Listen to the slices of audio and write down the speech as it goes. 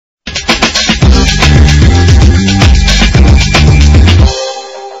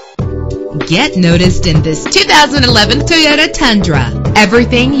Get noticed in this 2011 Toyota Tundra.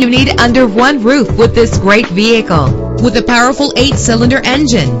 Everything you need under one roof with this great vehicle. With a powerful 8-cylinder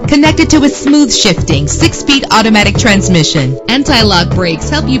engine connected to a smooth shifting 6-speed automatic transmission. Anti-lock brakes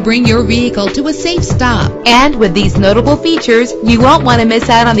help you bring your vehicle to a safe stop. And with these notable features, you won't want to miss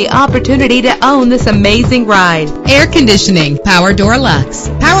out on the opportunity to own this amazing ride. Air conditioning, power door locks,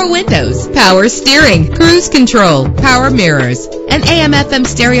 power windows, power steering, cruise control, power mirrors, an AM/FM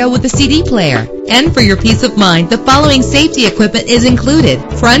stereo with a CD player. And for your peace of mind, the following safety equipment is included: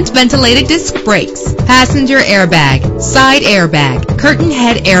 front ventilated disc brakes, passenger airbag, side airbag, curtain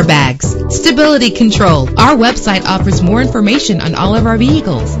head airbags, stability control. Our website offers more information on all of our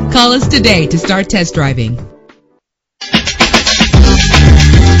vehicles. Call us today to start test driving.